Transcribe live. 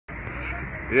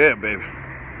Yeah, baby.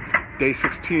 Day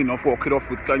 16 of Walk It Off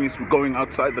with Nkanyiso. We're going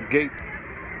outside the gate.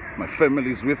 My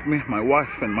family is with me, my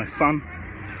wife and my son,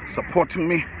 supporting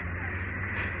me.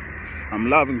 I'm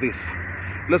loving this.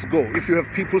 Let's go. If you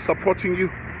have people supporting you,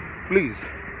 please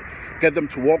get them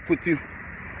to walk with you.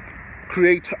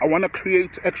 I want to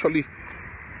create actually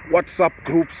WhatsApp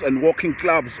groups and walking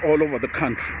clubs all over the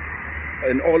country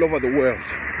and all over the world.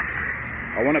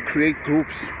 I want to create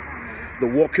groups, the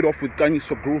Walk It Off with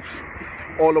Nkanyiso groups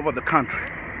all over the country.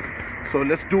 So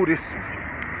let's do this.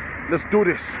 Let's do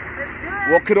this.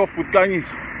 Walk it off with Nkanyiso.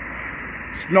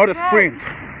 It's not a sprint.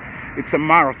 It's a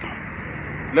marathon.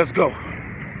 Let's go.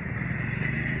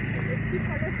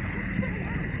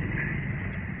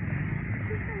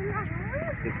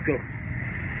 Let's go.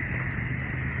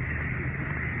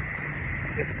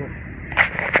 Let's go.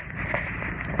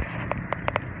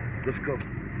 Let's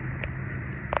go.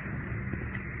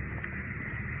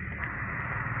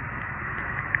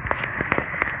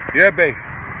 Yeah, babe.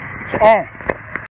 It's on.